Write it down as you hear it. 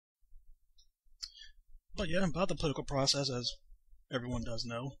But yeah, about the political process, as everyone does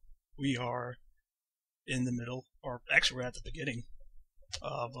know, we are in the middle, or actually we're at the beginning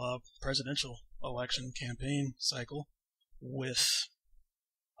of a presidential election campaign cycle with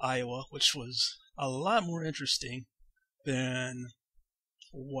Iowa, which was a lot more interesting than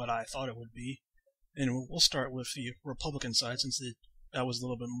what I thought it would be. And we'll start with the Republican side since that was a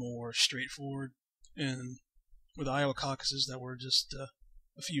little bit more straightforward. And with Iowa caucuses that were just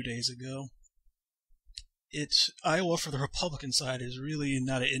a few days ago, Iowa for the Republican side is really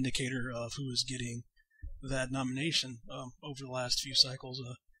not an indicator of who is getting that nomination over the last few cycles.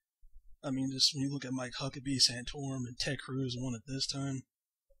 Just when you look at Mike Huckabee, Santorum, and Ted Cruz won it this time,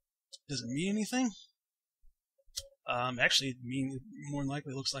 does it mean anything? Actually, more than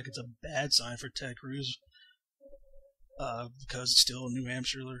likely, it looks like it's a bad sign for Ted Cruz because still in New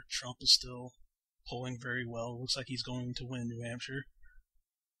Hampshire, Trump is still polling very well. It looks like he's going to win New Hampshire.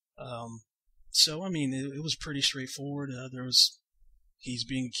 It was pretty straightforward. He's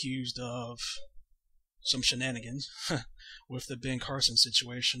being accused of some shenanigans with the Ben Carson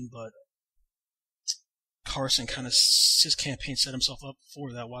situation, but Carson his campaign set himself up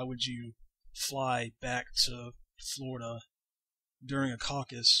for that. Why would you fly back to Florida during a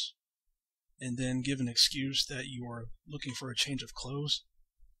caucus and then give an excuse that you are looking for a change of clothes?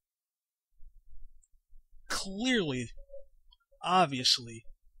 Clearly, obviously,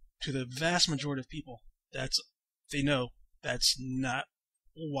 to the vast majority of people, they know that's not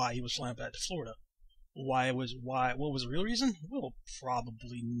why he was flying back to Florida. What was the real reason? We'll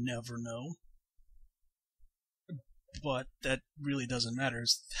probably never know. But that really doesn't matter.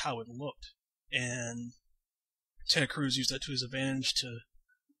 It's how it looked. And Ted Cruz used that to his advantage to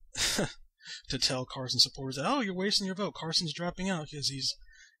to tell Carson supporters that, oh, you're wasting your vote. Carson's dropping out because he's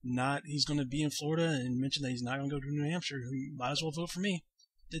going to be in Florida, and mentioned that he's not going to go to New Hampshire. You might as well vote for me.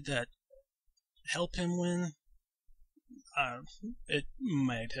 Did that help him win? It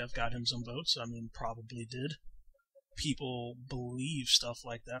might have got him some votes. Probably did. People believe stuff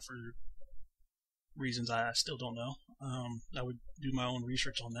like that for reasons I still don't know. I would do my own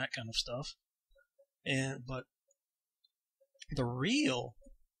research on that kind of stuff. But the real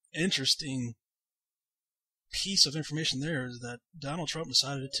interesting piece of information there is that Donald Trump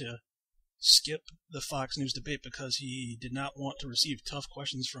decided to skip the Fox News debate because he did not want to receive tough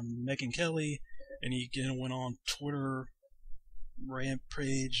questions from Megyn Kelly, and he again went on Twitter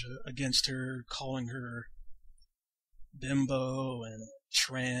rampage against her, calling her bimbo and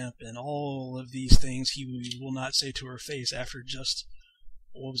tramp and all of these things he will not say to her face after just,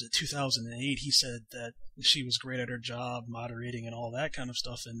 2008, he said that she was great at her job, moderating and all that kind of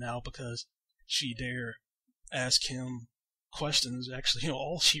stuff, and now because she dare ask him questions, actually,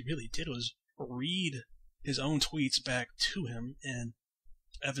 all she really did was read his own tweets back to him, and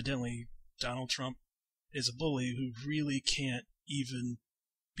evidently Donald Trump is a bully who really can't even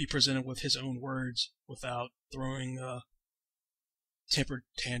be presented with his own words without throwing a temper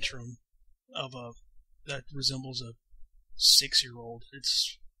tantrum that resembles a 6-year-old.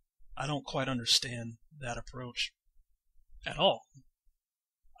 I don't quite understand that approach at all.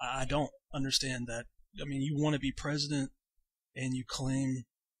 I don't understand that. You want to be president and you claim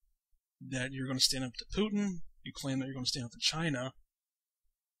that you're going to stand up to Putin, you claim that you're going to stand up to China,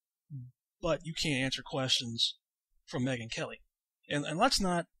 but you can't answer questions from Megyn Kelly. And let's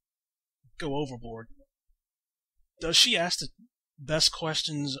not go overboard. Does she ask the best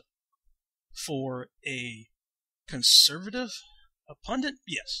questions for a conservative, a pundit?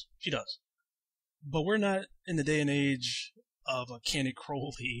 Yes, she does. But we're not in the day and age of a Candy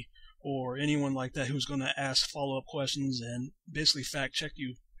Crowley or anyone like that who's going to ask follow-up questions and basically fact-check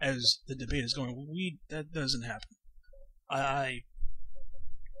you as the debate is going. That doesn't happen. I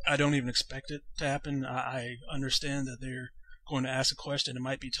don't even expect it to happen. I understand that they're going to ask a question. It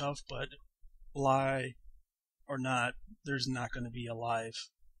might be tough, but lie or not, there's not going to be a live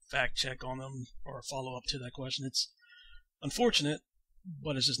fact check on them or a follow-up to that question. It's unfortunate,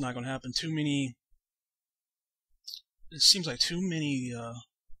 but it's just not going to happen. It seems like too many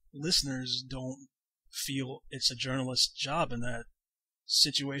listeners don't feel it's a journalist's job in that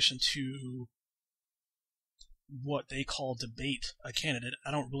situation to what they call debate a candidate.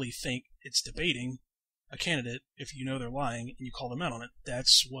 I don't really think it's debating a candidate if you know they're lying and you call them out on it.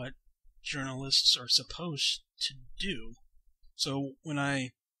 That's what journalists are supposed to do. So when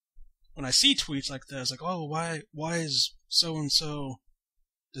I see tweets like that, it's like, oh, why is so and so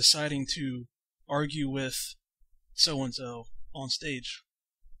deciding to argue with so and so on stage?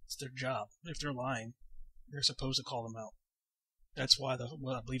 It's their job. If they're lying, they're supposed to call them out. That's why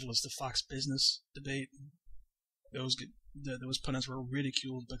what I believe it was the Fox Business debate. Those pundits were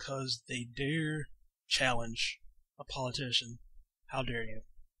ridiculed because they dare challenge a politician, how dare you?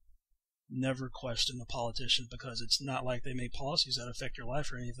 Never question a politician, because it's not like they make policies that affect your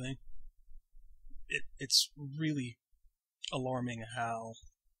life or anything. It's really alarming how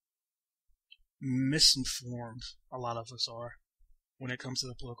misinformed a lot of us are when it comes to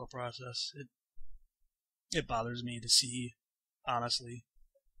the political process. It bothers me to see, honestly.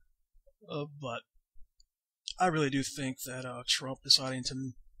 But I really do think that Trump deciding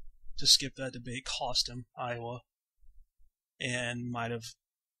to skip that debate cost him Iowa, and might have,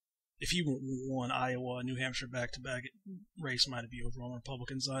 if he won Iowa and New Hampshire back-to-back, race might be over on the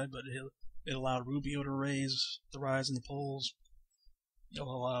Republican side, but it allowed Rubio to rise in the polls. It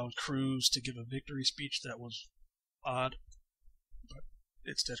allowed Cruz to give a victory speech that was odd, but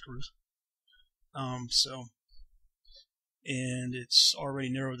it's Ted Cruz. And it's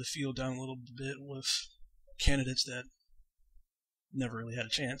already narrowed the field down a little bit with candidates that never really had a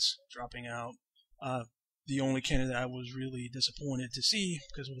chance dropping out. The only candidate I was really disappointed to see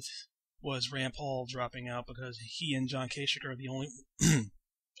was Rand Paul dropping out, because he and John Kasich are the only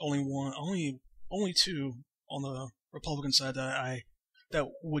two on the Republican side that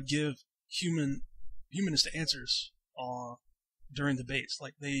would give humanist answers during debates.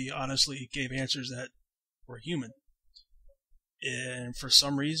 Like, they honestly gave answers that were human. And for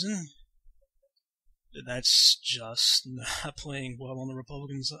some reason, that's just not playing well on the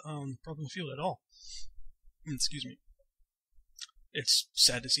Republican field at all. Excuse me. It's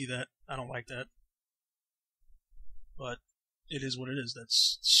sad to see that. I don't like that. But it is what it is.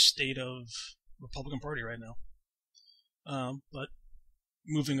 That's state of Republican Party right now. But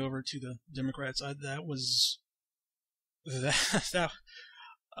moving over to the Democrat side, that was that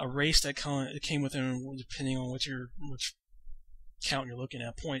a race that came within, depending on which count you're looking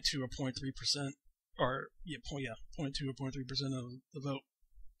at, 0.2 or 0.3%, or 0.2 or 0.3% of the vote.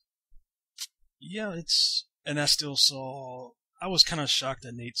 Yeah, and I still saw. I was kind of shocked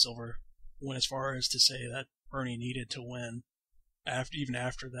that Nate Silver went as far as to say that Bernie needed to win. Even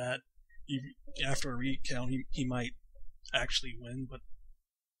after that, after a recount, he might actually win, but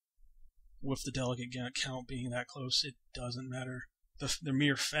with the delegate count being that close, it doesn't matter. The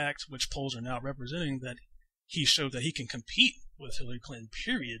mere fact, which polls are now representing, that he showed that he can compete with Hillary Clinton,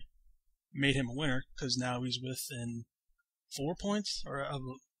 period, made him a winner, because now he's within 4 points, or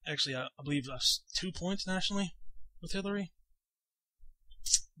actually, I believe 2 points nationally with Hillary.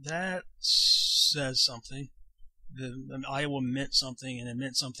 That says something. The Iowa meant something, and it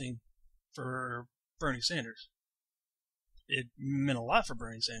meant something for Bernie Sanders. It meant a lot for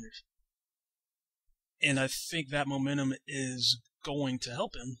Bernie Sanders. And I think that momentum is going to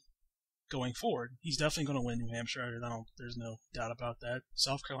help him going forward. He's definitely going to win New Hampshire. There's no doubt about that.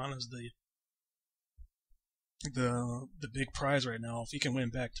 South Carolina is the big prize right now. If he can win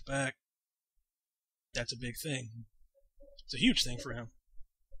back to back, that's a big thing. It's a huge thing for him,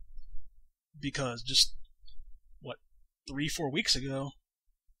 because just 3-4 weeks ago,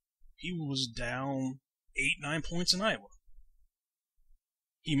 he was down 8-9 points in Iowa.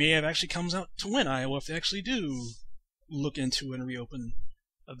 He may have actually comes out to win Iowa if they actually do look into and reopen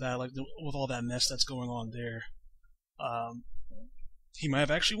that, like with all that mess that's going on there. He might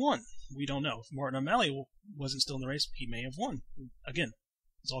have actually won. We don't know. If Martin O'Malley wasn't still in the race, he may have won. Again,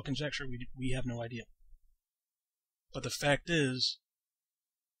 it's all conjecture. We have no idea. But the fact is,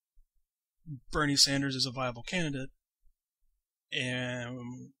 Bernie Sanders is a viable candidate,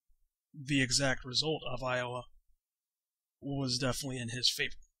 and the exact result of Iowa was definitely in his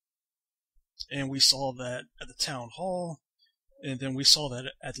favor. And we saw that at the town hall, and then we saw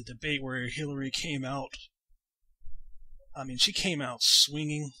that at the debate where Hillary came out. I mean, she came out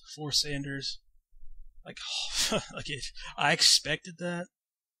swinging for Sanders. I expected that.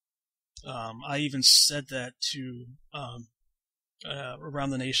 I even said that to Around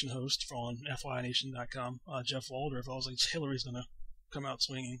the Nation host on FYNation.com, Jeff Waldorf. I was like, Hillary's gonna come out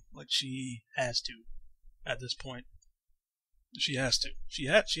swinging. Like, she has to at this point. She has to. She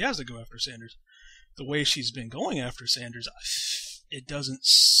has to go after Sanders. The way she's been going after Sanders, it doesn't.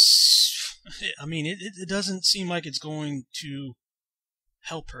 I mean, it doesn't seem like it's going to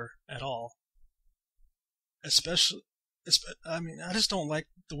help her at all. Especially, I mean, I just don't like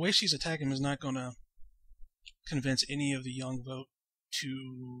the way she's attacking him. Is not going to convince any of the young vote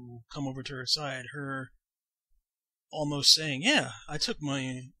to come over to her side. Her almost saying, "Yeah, I took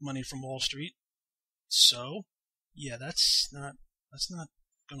money from Wall Street, so yeah, that's not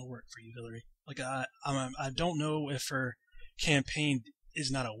going to work for you, Hillary." Like, I don't know if her campaign is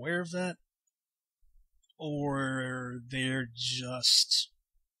not aware of that, or they're just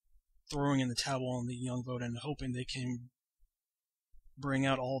throwing in the towel on the young vote and hoping they can bring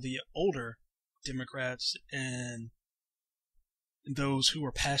out all the older Democrats and those who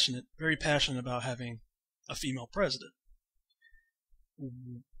are passionate, very passionate about having a female president,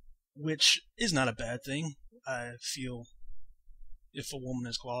 which is not a bad thing. I feel if a woman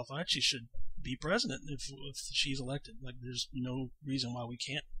is qualified, she should be president if she's elected. Like, there's no reason why we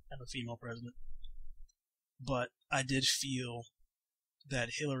can't have a female president. But I did feel that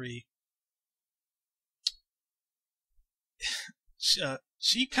Hillary,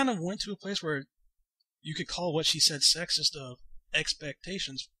 she kind of went to a place where you could call what she said sexist of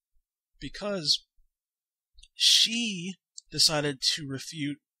expectations, because she decided to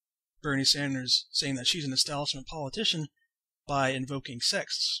refute Bernie Sanders saying that she's an establishment politician by invoking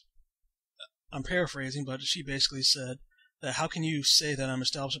sex. I'm paraphrasing, but she basically said that how can you say that I'm an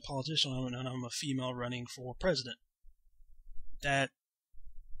establishment politician and I'm a female running for president? That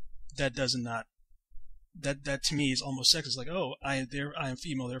does not, that to me is almost sexist. Like, oh, I am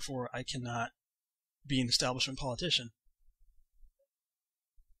female, therefore I cannot be an establishment politician.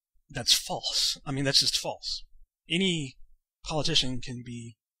 That's false. I mean, that's just false. Any politician can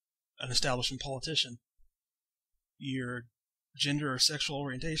be an establishment politician. Your gender or sexual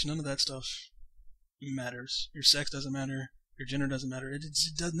orientation, none of that stuff matters. Your sex doesn't matter. Your gender doesn't matter.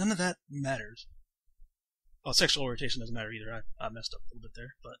 None of that matters. Well, sexual orientation doesn't matter either. I messed up a little bit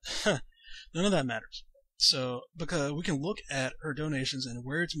there, but none of that matters. So, because we can look at her donations and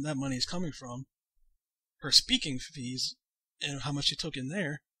where that money is coming from, her speaking fees, and how much she took in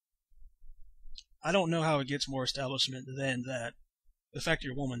there, I don't know how it gets more establishment than that. The fact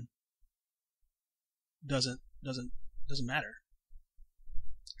you're a woman doesn't matter.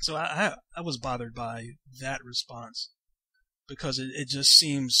 So I was bothered by that response, because it just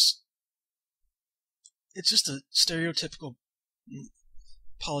seems, it's just a stereotypical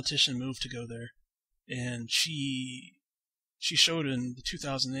politician move to go there. And she showed in the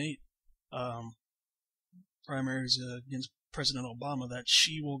 2008 primaries against President Obama that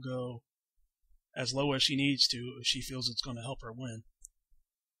she will go as low as she needs to if she feels it's going to help her win.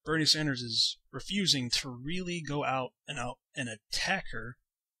 Bernie Sanders is refusing to really go out and attack her,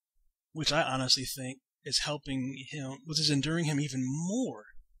 which I honestly think is helping him, which is endearing him even more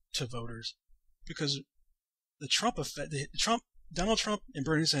to voters, because the Trump effect, Donald Trump and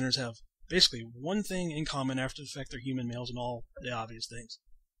Bernie Sanders have basically one thing in common after the fact they're human males and all the obvious things.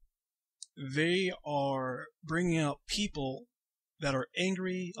 They are bringing out people that are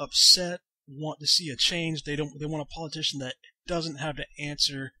angry, upset, want to see a change. They want a politician that doesn't have to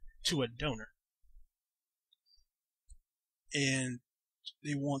answer to a donor. And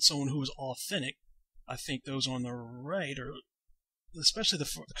they want someone who is authentic. I think those on the right, or especially the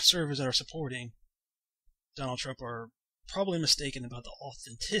conservatives that are supporting Donald Trump, are probably mistaken about the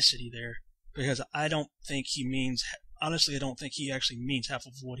authenticity there, because I don't think he means, honestly, I don't think he actually means half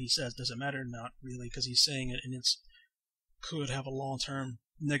of what he says. Does it matter? Not really, because he's saying it and it's could have a long-term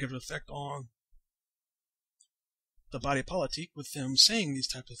negative effect on the body politic with them saying these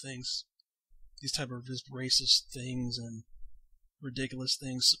type of things, these type of just racist things and ridiculous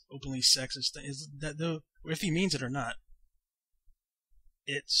things, openly sexist things. That though, if he means it or not,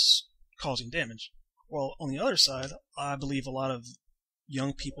 it's causing damage. Well, on the other side, I believe a lot of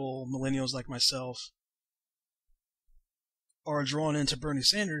young people, millennials like myself, are drawn into Bernie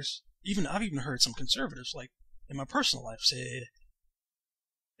Sanders. I've even heard some conservatives, like in my personal life, say,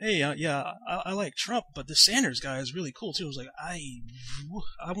 hey, yeah, I like Trump, but this Sanders guy is really cool too. I was like,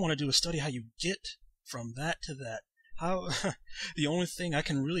 I want to do a study how you get from that to that. How the only thing I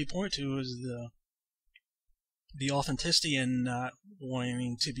can really point to is the authenticity and not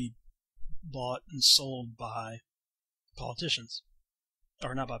wanting to be bought and sold by politicians,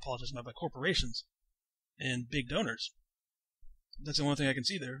 or not by politicians, but by corporations and big donors. That's the only thing I can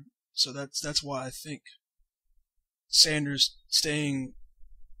see there. So that's why I think Sanders staying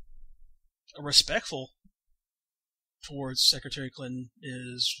respectful towards Secretary Clinton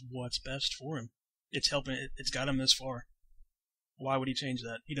is what's best for him. It's helping. It's got him this far. Why would he change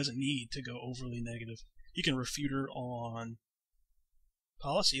that? He doesn't need to go overly negative. He can refute her on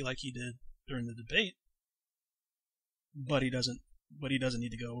policy like he did during the debate, but he doesn't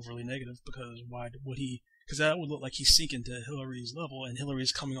need to go overly negative, because why would he? Because that would look like he's sinking to Hillary's level, and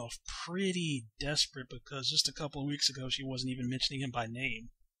Hillary's coming off pretty desperate, because just a couple of weeks ago she wasn't even mentioning him by name,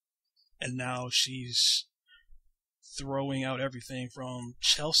 and now she's throwing out everything from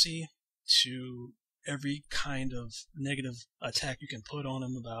Chelsea to every kind of negative attack you can put on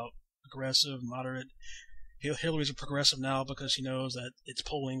him about aggressive, moderate. Hillary's a progressive now because she knows that it's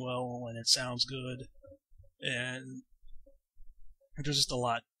polling well and it sounds good, and there's just a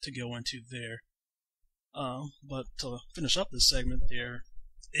lot to go into there. But to finish up this segment, there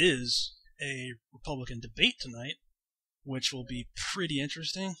is a Republican debate tonight, which will be pretty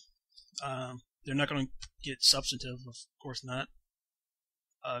interesting. They're not going to get substantive, of course not,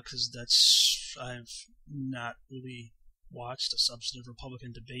 because I've not really watched a substantive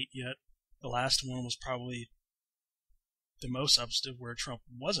Republican debate yet. The last one was probably the most substantive, where Trump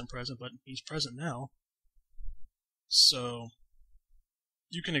wasn't present, but he's present now. So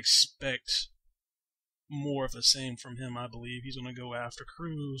you can expect more of the same from him, I believe. He's going to go after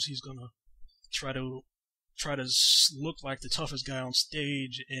Cruz. He's going to try to look like the toughest guy on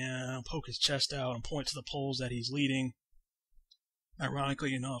stage and poke his chest out and point to the polls that he's leading.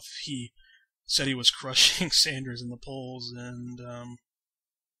 Ironically enough, he said he was crushing Sanders in the polls, and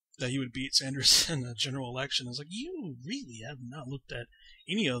that he would beat Sanders in the general election. It's like, you really have not looked at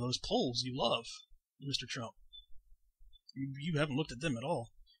any of those polls you love, Mr. Trump. You haven't looked at them at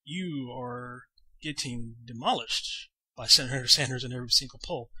all. You are getting demolished by Senator Sanders in every single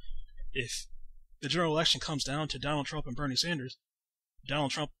poll. If the general election comes down to Donald Trump and Bernie Sanders,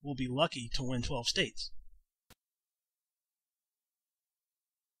 Donald Trump will be lucky to win 12 states.